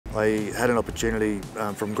I had an opportunity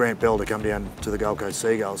from Grant Bell to come down to the Gold Coast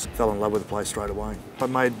Seagulls. Fell in love with the place straight away. I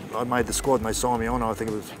made the squad and they signed me on. I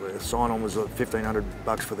think it was sign-on was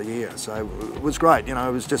 $1,500 for the year, so it was great. You know,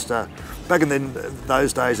 it was just back in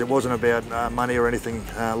those days it wasn't about money or anything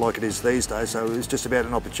like it is these days. So it was just about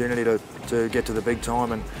an opportunity to get to the big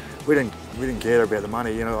time, and we didn't care about the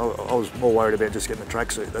money. You know, I was more worried about just getting a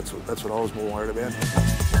tracksuit. That's what I was more worried about.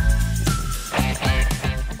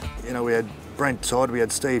 You know, we had Brent Todd, we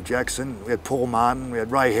had Steve Jackson, we had Paul Martin, we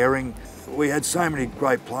had Ray Herring. We had so many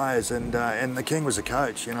great players, and the King was the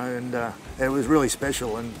coach, you know, and it was really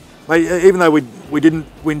special. And even though we didn't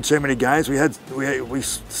win too many games, we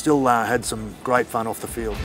still had some great fun off the field.